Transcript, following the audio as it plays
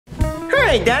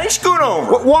Hey, Daddy, scoot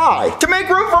over. Why? To make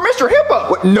room for Mr.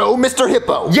 Hippo. No, Mr.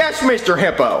 Hippo. Yes, Mr.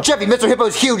 Hippo. Jeffy, Mr.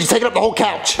 Hippo's huge. He's taking up the whole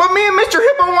couch. But me and Mr.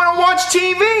 Hippo want to watch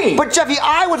TV. But Jeffy,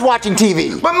 I was watching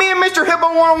TV. But me and Mr.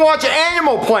 Hippo want to watch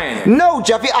Animal Planet. No,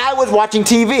 Jeffy, I was watching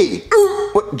TV.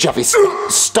 What? Jeffy,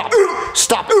 stop.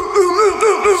 Stop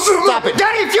it.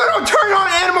 Daddy, if you don't turn on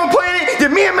Animal Planet,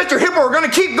 then me and Mr. Hippo are going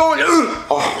to keep going.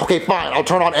 Oh, okay, fine. I'll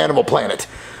turn on Animal Planet.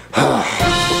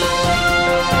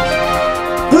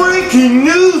 Breaking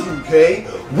news, okay?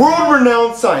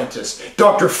 World-renowned scientist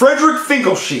Dr. Frederick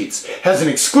Finkelstein has an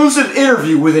exclusive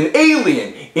interview with an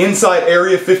alien inside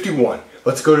Area 51.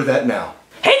 Let's go to that now.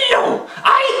 Hello,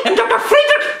 I am Dr.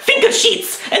 Frederick Finkelstein,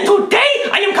 and today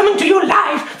I am coming to you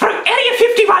live from Area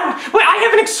 51, where I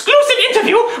have an exclusive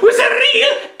interview with a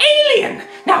real alien.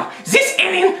 Now, this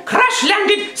alien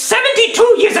crash-landed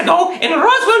 72 years ago in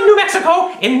Roswell, New Mexico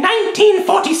in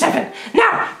 1947.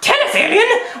 Now, tell us, alien,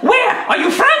 where are you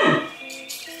from?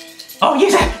 Oh,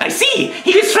 yes, I see.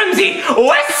 He is from the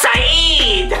West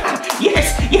Side.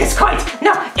 Yes, quite.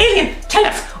 Now, alien, tell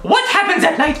us, what happened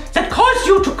that night that caused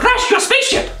you to crash your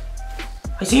spaceship?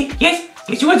 I see, yes,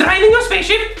 you were driving your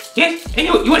spaceship, yes, and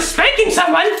you were spanking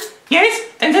someone, yes,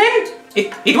 and then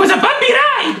it was a bumpy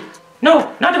ride.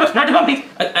 No, not a bumpy,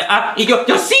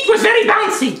 your seat was very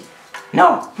bouncy.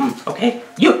 No, okay,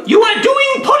 you were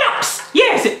doing pull-ups,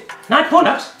 yes, not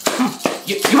pull-ups.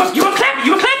 You were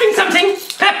clapping something,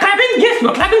 clapping, yes, you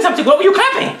were clapping something, what were you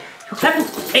clapping? You were clapping,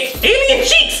 alien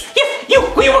cheeks, yes, you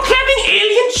were clapping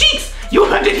alien cheeks. You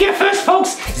heard it here first,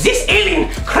 folks. This alien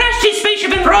crashed his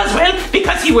spaceship in Roswell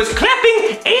because he was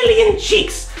clapping alien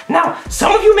cheeks. Now,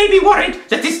 some of you may be worried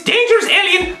that this dangerous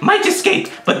alien might escape,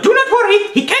 but do not worry,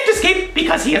 he can't escape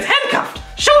because he is handcuffed.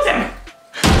 Show them.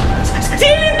 The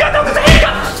alien got out of the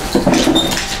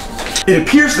handcuffs. It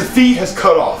appears the feed has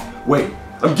cut off. Wait,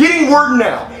 I'm getting word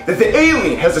now that the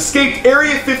alien has escaped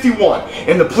Area 51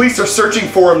 and the police are searching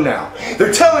for him now.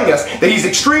 They're telling us that he's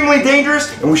extremely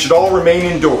dangerous and we should all remain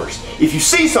indoors. If you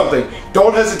see something,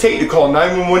 don't hesitate to call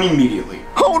 911 immediately.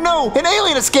 Oh no, an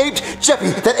alien escaped! Jeffy,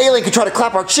 that alien could try to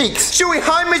clap our cheeks. Should we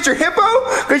hide Mr. Hippo?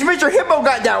 Because Mr. Hippo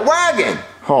got that wagon.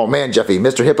 Oh man, Jeffy,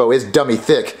 Mr. Hippo is dummy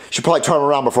thick. Should probably turn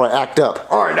around before I act up.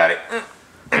 All right, Daddy.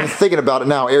 I'm thinking about it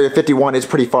now. Area 51 is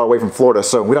pretty far away from Florida,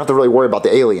 so we don't have to really worry about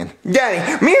the alien. Daddy,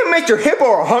 me and Mr. Hippo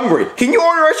are hungry. Can you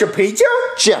order us a pizza?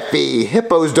 Jeffy,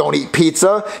 hippos don't eat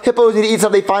pizza. Hippos need to eat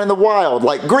something they find in the wild,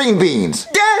 like green beans.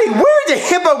 Daddy, where's the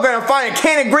hippo gonna find a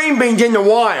can of green beans in the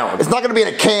wild? It's not gonna be in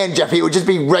a can, Jeffy. It would just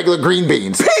be regular green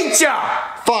beans. Pizza!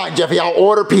 Fine, Jeffy, I'll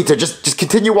order pizza. Just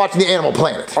continue watching the Animal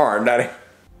Planet. All right, Daddy.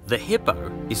 The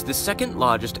hippo is the second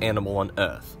largest animal on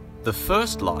Earth. The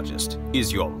first largest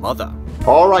is your mother.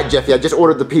 All right, Jeffy, I just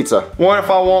ordered the pizza. What if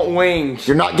I want wings?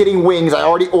 You're not getting wings. I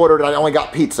already ordered and I only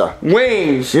got pizza.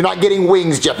 Wings! You're not getting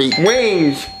wings, Jeffy.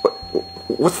 Wings!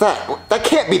 What's that? That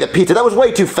can't be the pizza. That was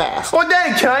way too fast. Oh,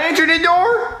 Daddy, can I enter the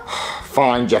door?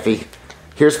 Fine, Jeffy.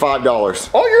 Here's $5.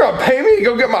 Oh, you're gonna pay me to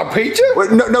go get my pizza?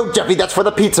 Wait, no, Jeffy, that's for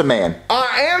the pizza man.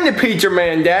 I am the pizza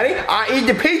man, Daddy. I eat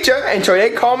the pizza, and so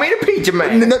they call me the pizza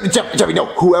man. No, Jeffy, no.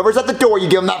 Whoever's at the door, you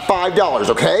give them that $5,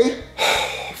 okay?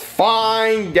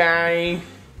 Fine, Daddy.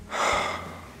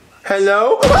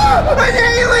 Hello? Ah, an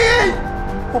alien!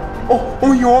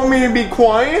 Oh, you want me to be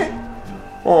quiet?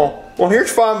 Oh, well,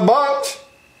 here's $5.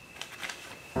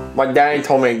 My daddy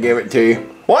told me to give it to you.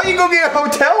 Why don't you go get a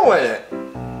hotel with it?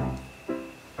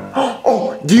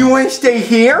 Oh, do you want to stay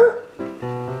here?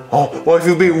 Oh, well, if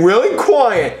you'll be really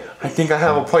quiet, I think I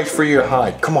have a place for you to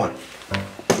hide. Come on.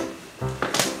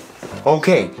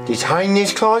 Okay, just hide in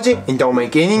this closet and don't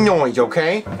make any noise,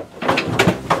 okay?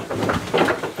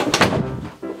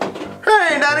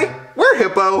 Hey, Daddy, where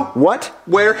Hippo? What?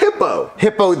 Where Hippo?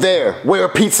 Hippo there. Where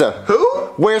pizza? Who?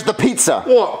 Where's the pizza?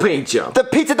 What pizza? The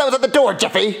pizza that was at the door,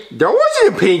 Jeffy. There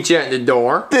wasn't a pizza at the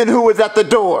door. Then who was at the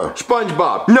door?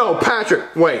 SpongeBob. No,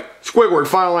 Patrick. Wait, Squidward,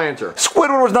 final answer.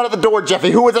 Squidward was not at the door,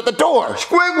 Jeffy. Who was at the door?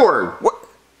 Squidward. What?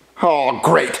 Oh,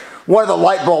 great. One of the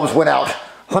light bulbs went out.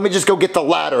 Let me just go get the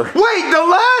ladder. Wait, the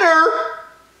ladder?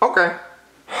 Okay.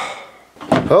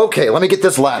 Okay, let me get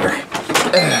this ladder.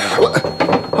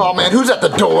 Oh man, who's at the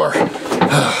door?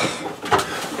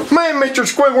 Man, Mr.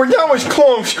 Squidward, that was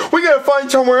close. We gotta find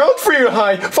somewhere else for you to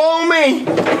hide. Follow me.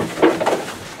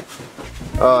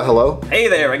 Hello? Hey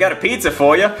there, I got a pizza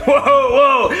for you.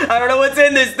 Whoa, I don't know what's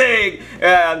in this thing.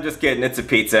 I'm just kidding, it's a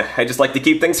pizza. I just like to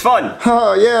keep things fun.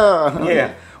 Oh, yeah.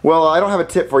 Yeah. Well, I don't have a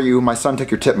tip for you. My son took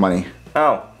your tip money.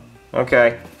 Oh,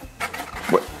 okay.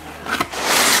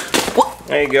 What?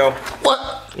 There you go.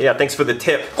 What? Yeah, thanks for the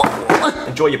tip. What?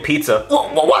 Enjoy your pizza.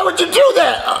 Why would you do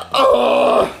that?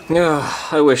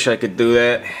 I wish I could do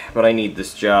that, but I need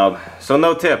this job. So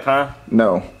no tip, huh?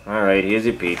 No. Alright, here's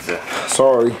your pizza.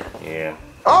 Sorry. Yeah.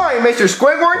 Alright, Mr.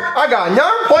 Squidward, I got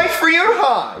another place for you to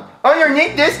hide.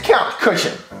 Underneath this couch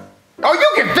cushion. Oh, you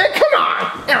can fit, come on!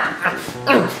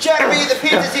 Jeffy, the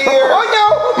pizza's here! Oh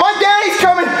no, my daddy's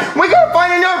coming! We gotta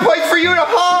find another place for you to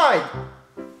hide!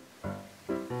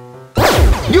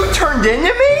 You turned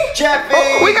into me? Jeffy!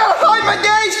 Oh, we gotta hide, my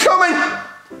daddy's coming!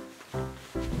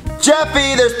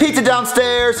 Jeffy, there's pizza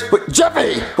downstairs! Wait,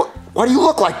 Jeffy! Why do you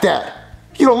look like that?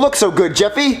 You don't look so good,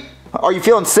 Jeffy! Are you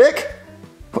feeling sick?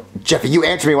 Jeffy, you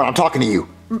answer me when I'm talking to you.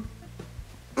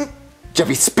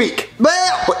 Jeffy, speak!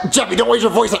 Jeffy, don't raise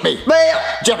your voice at me!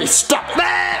 Jeffy, stop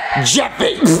it!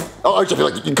 Jeffy! Oh,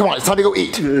 Jeffy, come on, it's time to go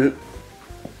eat.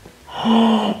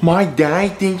 My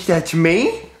dad thinks that's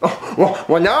me? Oh,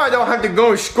 well, now I don't have to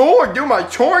go to school or do my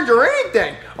chores or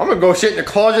anything. I'm gonna go sit in the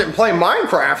closet and play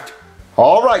Minecraft.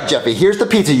 All right, Jeffy, here's the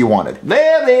pizza you wanted.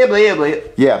 Blah, blah, blah, blah.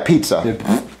 Yeah, pizza.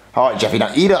 All right, Jeffy,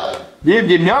 now eat up. Eat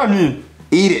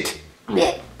it.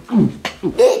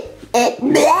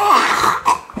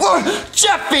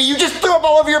 Jeffy, you just threw up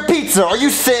all over your pizza. Are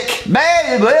you sick?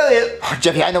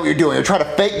 Jeffy, I know what you're doing. You're trying to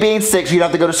fake being sick so you don't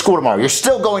have to go to school tomorrow. You're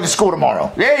still going to school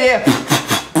tomorrow. Yeah.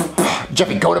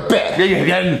 Jeffy, go to bed.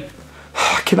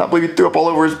 I cannot believe you threw up all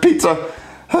over his pizza.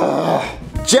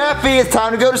 Jeffy, it's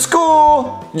time to go to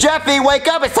school. Jeffy, wake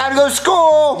up. It's time to go to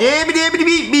school.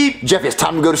 Jeffy, it's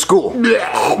time to go to school.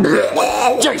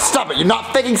 Jeffy, stop it. You're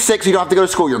not faking sick so you don't have to go to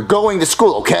school. You're going to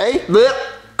school, okay?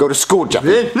 Go to school,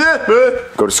 Jeffy.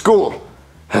 Go to school.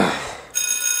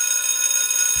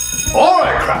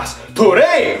 Alright, class.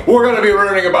 Today, we're gonna be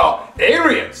learning about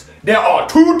aliens. There are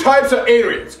two types of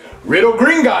aliens. Little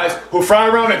green guys who fly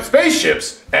around in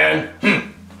spaceships and,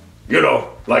 you know,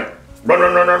 like run.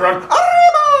 Arriba!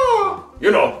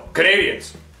 You know,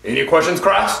 Canadians. Any questions,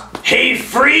 class? Hey,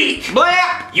 freak!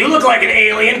 Blah! You look like an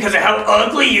alien because of how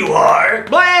ugly you are.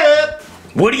 Blah!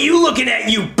 What are you looking at,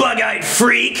 you bug-eyed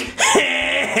freak?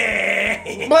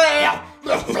 Blah!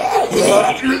 Oh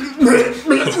God!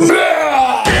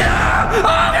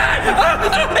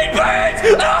 It burns!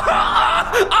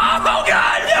 Oh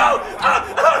God, no!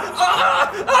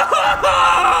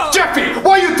 Jeffy,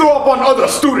 why you throw up on other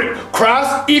student?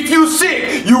 Class, if you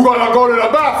sick, you gotta go to the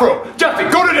bathroom. Jeffy,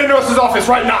 go to the nurse's office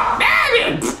right now.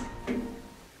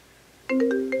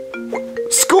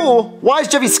 School? Why is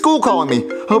Jeffy's school calling me?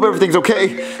 Hope everything's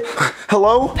okay.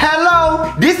 Hello?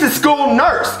 Hello, this is school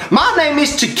nurse. My name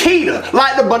is Chiquita,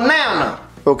 like the banana.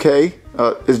 Okay.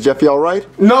 Is Jeffy alright?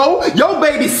 No, your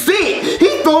baby's sick.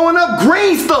 He's throwing up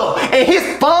green stuff and his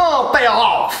thumb fell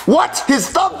off. What? His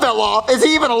thumb fell off? Is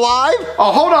he even alive?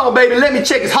 Oh, hold on, baby. Let me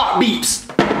check his heartbeats.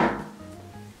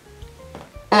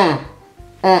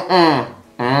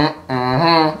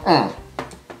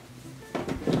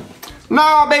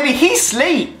 Nah, baby, he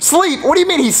sleep. Sleep? What do you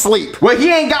mean he's sleep? Well,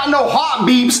 he ain't got no heart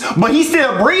beeps, but he's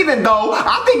still breathing though.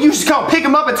 I think you should come pick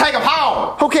him up and take him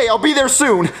home. Okay, I'll be there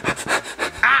soon.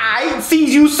 I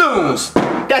sees you soon.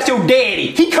 That's your daddy.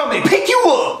 He coming to pick you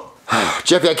up.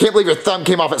 Jeffy, I can't believe your thumb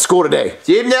came off at school today.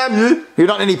 You're not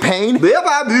in any pain?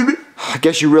 I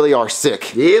guess you really are sick.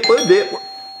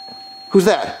 Who's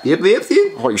that?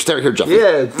 Oh, you're staring here, Jeffy.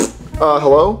 Yeah.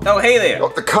 Hello? Oh, hey there. Oh,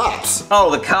 the cops.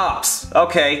 Oh, the cops.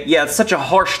 Okay, yeah, it's such a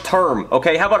harsh term.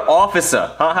 Okay, how about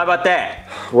officer? Huh? How about that?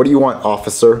 What do you want,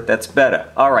 officer? That's better.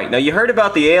 Alright, now you heard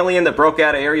about the alien that broke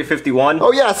out of Area 51?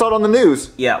 Oh yeah, I saw it on the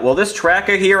news. Yeah, well this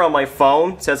tracker here on my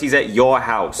phone says he's at your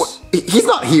house. He's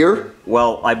not here.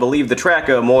 Well, I believe the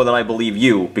tracker more than I believe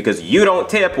you, because you don't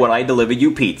tip when I deliver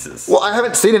you pizzas. Well, I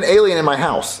haven't seen an alien in my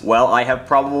house. Well, I have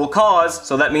probable cause,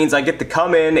 so that means I get to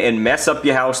come in and mess up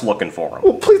your house looking for him.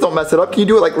 Well, please don't mess it up. Can you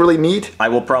do it like really neat? I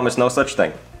will promise no such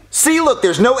thing. See, look,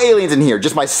 there's no aliens in here.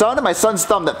 Just my son and my son's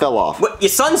thumb that fell off. What, your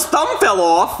son's thumb fell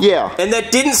off? Yeah. And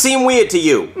that didn't seem weird to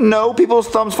you? No, people's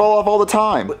thumbs fall off all the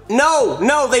time.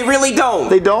 No, they really don't.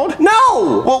 They don't?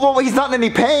 No! Well, he's not in any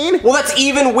pain. Well, that's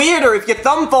even weirder. If your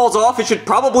thumb falls off, it should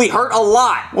probably hurt a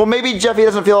lot. Well, maybe Jeffy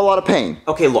doesn't feel a lot of pain.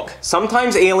 Okay, look.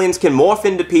 Sometimes aliens can morph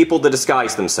into people to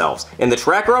disguise themselves. And the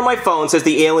tracker on my phone says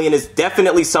the alien is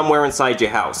definitely somewhere inside your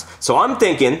house. So I'm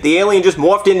thinking the alien just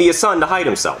morphed into your son to hide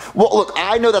himself. Well, look,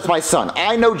 I know that's my son.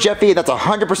 I know Jeffy, and that's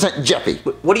 100% Jeffy.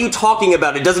 What are you talking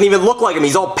about? It doesn't even look like him.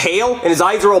 He's all pale, and his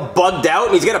eyes are all bugged out,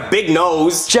 and he's got a big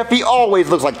nose. Jeffy always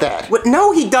looks like that. What?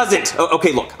 No, he doesn't.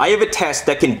 Okay, look. I have a test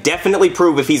that can definitely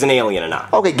prove if he's an alien or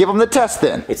not. Okay, give him the test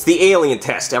then. It's the alien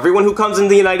test. Everyone who comes into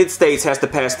the United States has to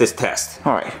pass this test.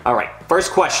 All right. All right.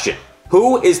 First question.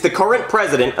 Who is the current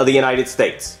president of the United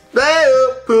States? Who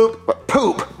poop. What,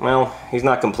 poop? Well, he's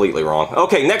not completely wrong.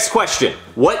 Okay, next question.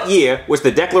 What year was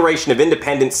the Declaration of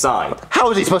Independence signed?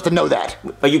 How is he supposed to know that?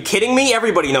 Are you kidding me?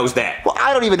 Everybody knows that. Well,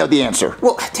 I don't even know the answer.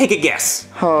 Well, take a guess.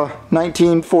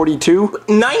 1942?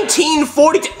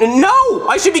 1942? No!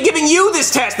 I should be giving you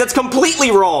this test. That's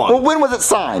completely wrong. Well, when was it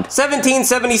signed?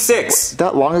 1776.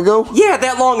 That long ago? Yeah,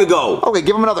 that long ago. Okay,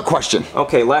 give him another question.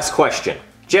 Okay, last question.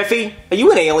 Jeffy, are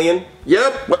you an alien?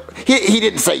 Yep. He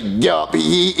didn't say yup.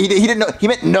 He didn't know. He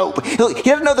meant nope. He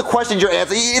doesn't know the questions you're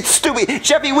answering. It's stupid.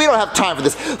 Jeffy, we don't have time for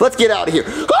this. Let's get out of here.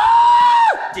 Ah!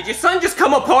 Did your son just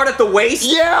come apart at the waist?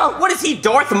 Yeah. What is he,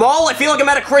 Darth Maul? I feel like I'm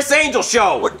at a Chris Angel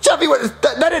show. Jeffy,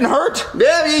 that didn't hurt.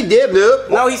 Yeah, he did, dude.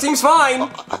 No, he seems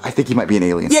fine. I think he might be an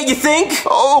alien. Yeah, you think?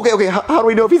 Oh, okay. How do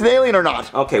we know if he's an alien or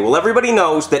not? Okay, well, everybody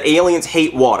knows that aliens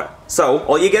hate water. So,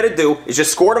 all you gotta do is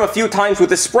just squirt him a few times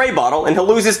with a spray bottle and he'll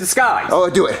lose his disguise. Oh,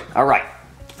 do it. All right.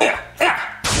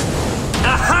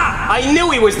 Aha! I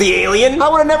knew he was the alien! I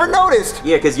would have never noticed.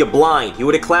 Yeah, because you're blind. You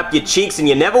would have clapped your cheeks and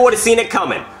you never would have seen it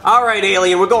coming. All right,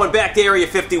 alien, we're going back to Area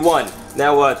 51.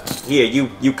 Now, here,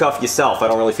 you cuff yourself. I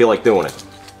don't really feel like doing it.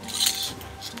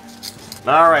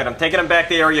 All right, I'm taking him back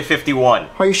to Area 51.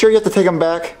 Are you sure you have to take him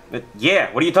back?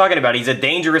 Yeah, what are you talking about? He's a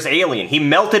dangerous alien. He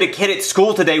melted a kid at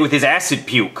school today with his acid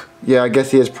puke. Yeah, I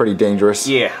guess he is pretty dangerous.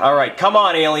 Yeah, all right, come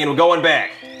on, alien, we're going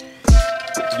back.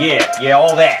 Yeah,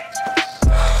 all that.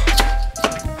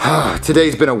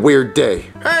 Today's been a weird day.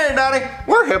 Hey, Daddy,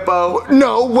 we're Hippo.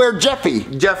 No, where Jeffy?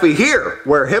 Jeffy here,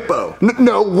 we're Hippo.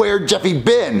 No, where Jeffy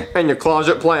been? In your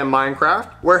closet playing Minecraft,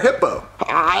 we're Hippo.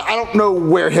 I don't know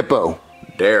where Hippo.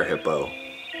 Dare Hippo.